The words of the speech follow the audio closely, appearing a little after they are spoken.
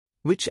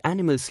Which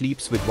animal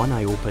sleeps with one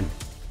eye open?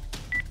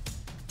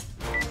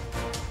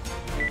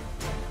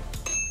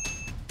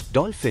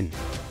 Dolphin.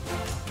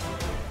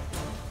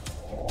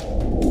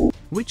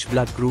 Which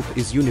blood group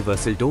is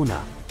universal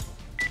donor?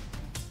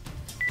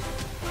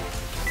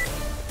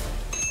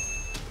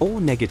 O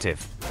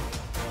negative.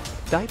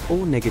 Type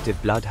O negative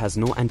blood has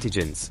no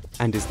antigens,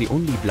 and is the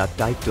only blood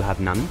type to have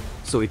none,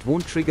 so it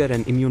won't trigger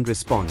an immune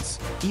response,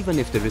 even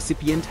if the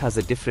recipient has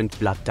a different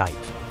blood type.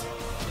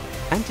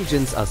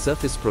 Antigens are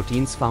surface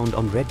proteins found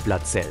on red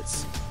blood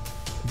cells.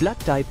 Blood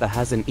type A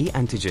has an A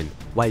antigen,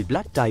 while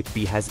blood type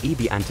B has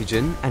AB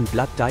antigen, and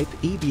blood type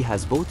AB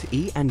has both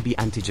A and B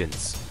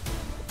antigens.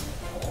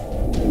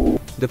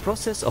 The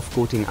process of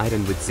coating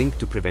iron with zinc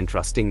to prevent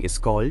rusting is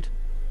called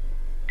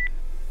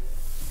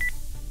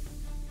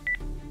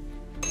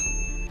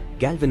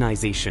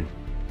galvanization.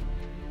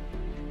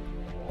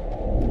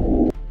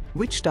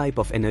 Which type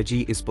of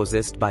energy is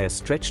possessed by a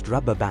stretched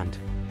rubber band?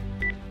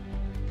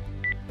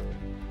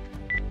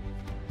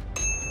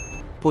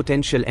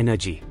 Potential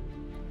energy.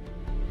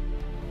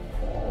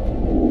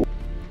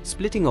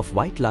 Splitting of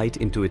white light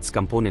into its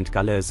component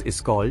colors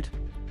is called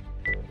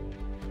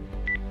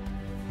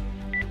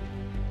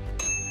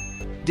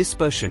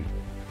dispersion.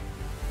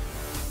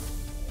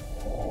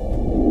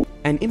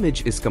 An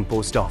image is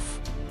composed of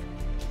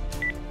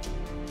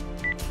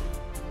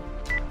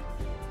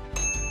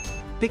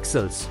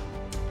pixels.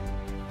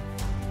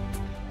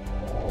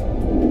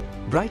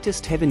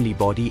 Brightest heavenly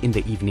body in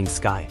the evening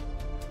sky.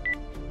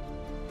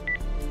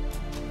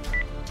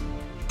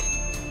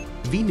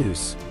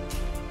 Venus.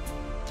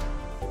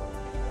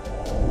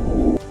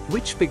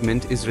 Which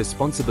pigment is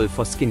responsible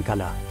for skin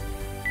color?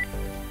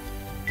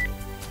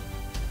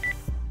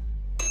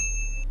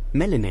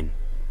 Melanin.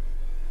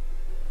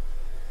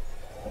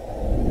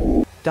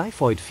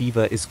 Typhoid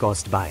fever is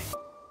caused by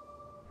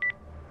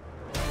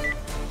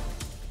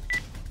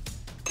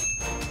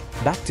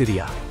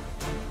bacteria.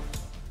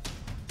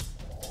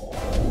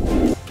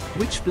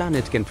 Which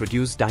planet can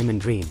produce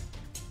diamond rain?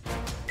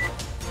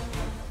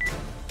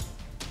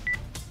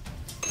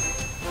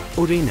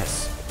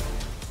 Uranus.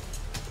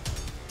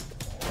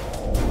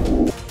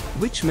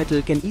 Which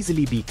metal can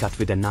easily be cut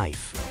with a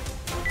knife?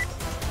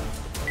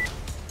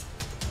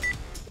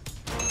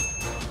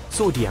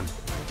 Sodium.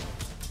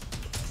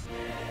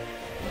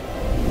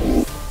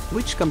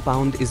 Which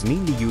compound is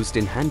mainly used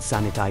in hand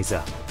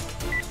sanitizer?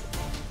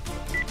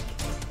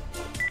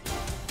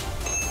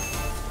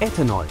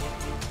 Ethanol.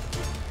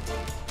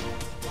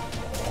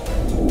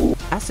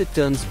 Acid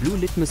turns blue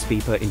litmus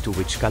paper into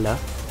which color?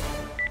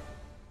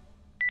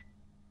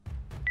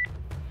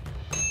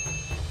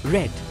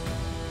 Red.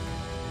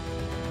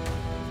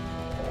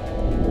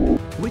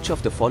 Which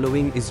of the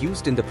following is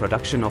used in the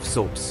production of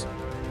soaps?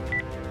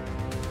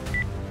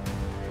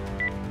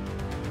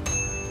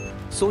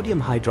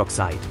 Sodium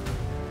hydroxide.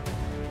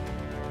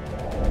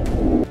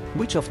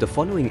 Which of the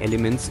following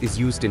elements is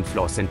used in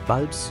fluorescent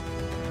bulbs?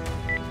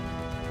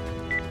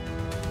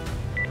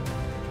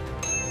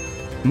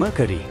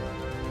 Mercury.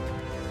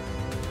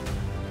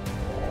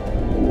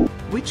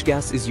 Which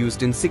gas is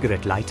used in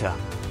cigarette lighter?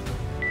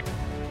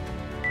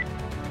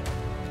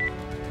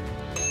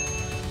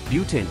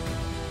 Butane.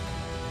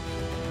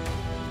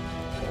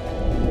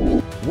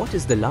 What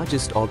is the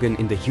largest organ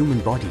in the human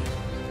body?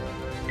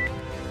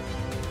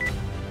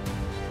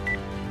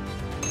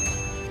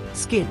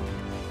 Skin.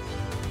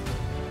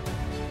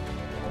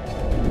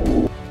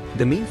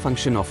 The main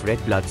function of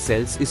red blood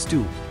cells is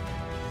to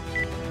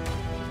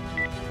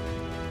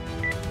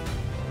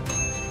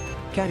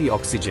carry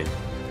oxygen.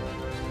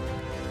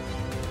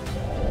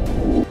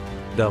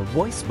 The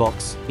voice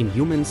box in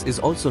humans is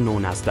also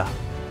known as the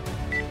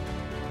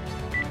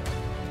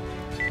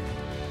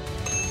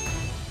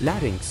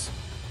larynx.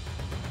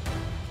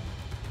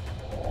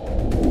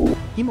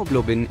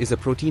 Hemoglobin is a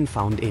protein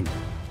found in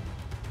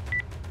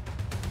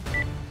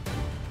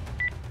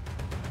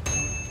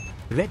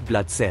red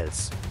blood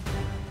cells.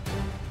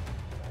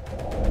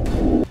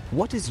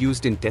 What is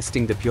used in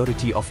testing the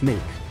purity of milk?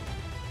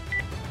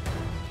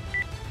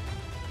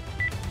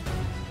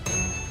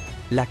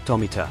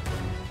 Lactometer.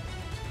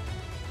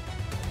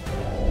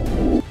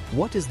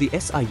 What is the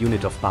SI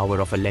unit of power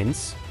of a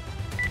lens?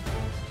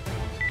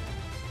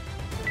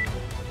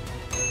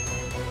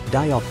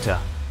 Diopter.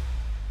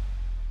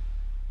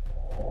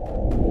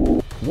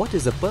 What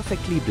is a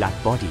perfectly black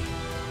body?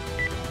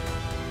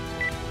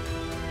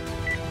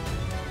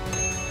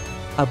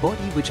 A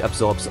body which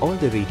absorbs all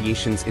the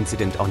radiations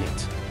incident on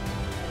it.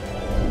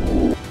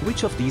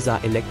 Which of these are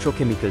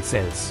electrochemical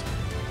cells?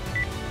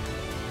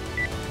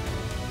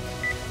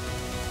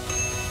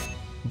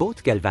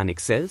 Both galvanic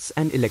cells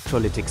and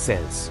electrolytic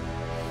cells.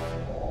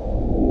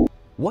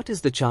 What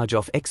is the charge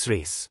of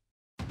X-rays?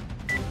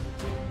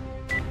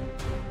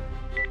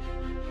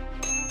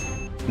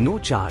 No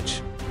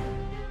charge.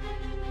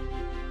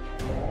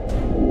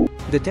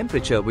 The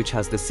temperature which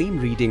has the same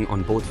reading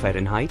on both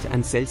Fahrenheit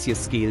and Celsius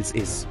scales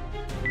is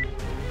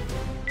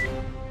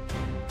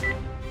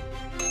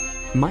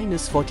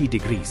 -40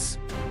 degrees.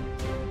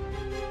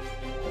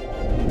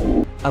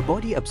 A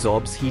body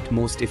absorbs heat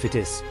most if it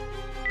is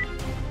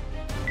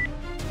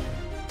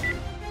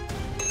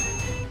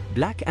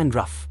Black and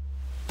rough.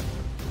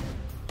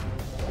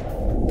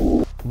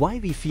 Why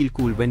we feel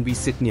cool when we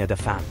sit near the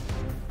fan?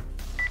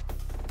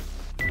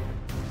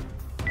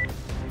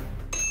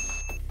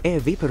 Air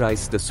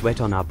vaporizes the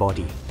sweat on our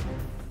body.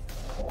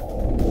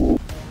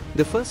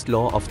 The first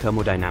law of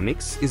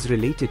thermodynamics is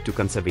related to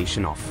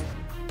conservation of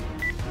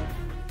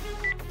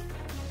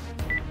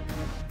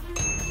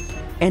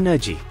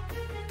energy.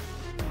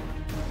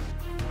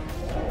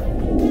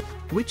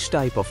 Which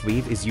type of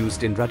wave is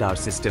used in radar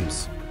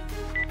systems?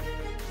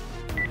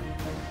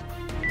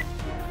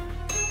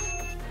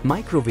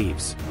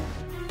 Microwaves.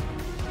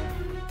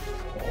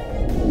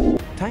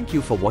 Thank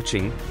you for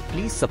watching.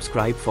 Please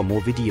subscribe for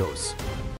more videos.